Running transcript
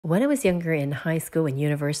When I was younger in high school and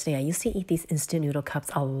university, I used to eat these instant noodle cups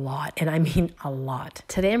a lot, and I mean a lot.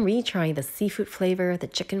 Today I'm retrying the seafood flavor, the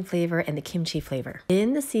chicken flavor, and the kimchi flavor.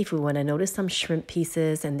 In the seafood one, I noticed some shrimp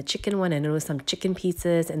pieces, and the chicken one, I noticed some chicken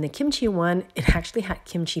pieces, and the kimchi one, it actually had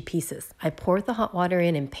kimchi pieces. I poured the hot water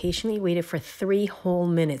in and patiently waited for 3 whole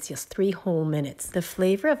minutes, yes, 3 whole minutes. The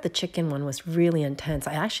flavor of the chicken one was really intense.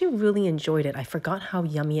 I actually really enjoyed it. I forgot how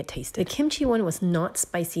yummy it tasted. The kimchi one was not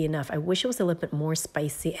spicy enough. I wish it was a little bit more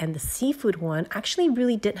spicy. And the seafood one actually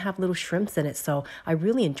really did have little shrimps in it, so I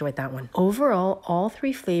really enjoyed that one. Overall, all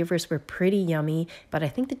 3 flavors were pretty yummy, but I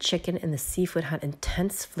think the chicken and the seafood had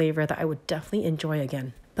intense flavor that I would definitely enjoy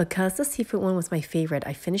again. Because the seafood one was my favorite,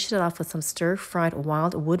 I finished it off with some stir-fried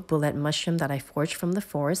wild wood bullet mushroom that I foraged from the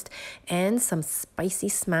forest and some spicy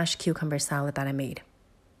smashed cucumber salad that I made.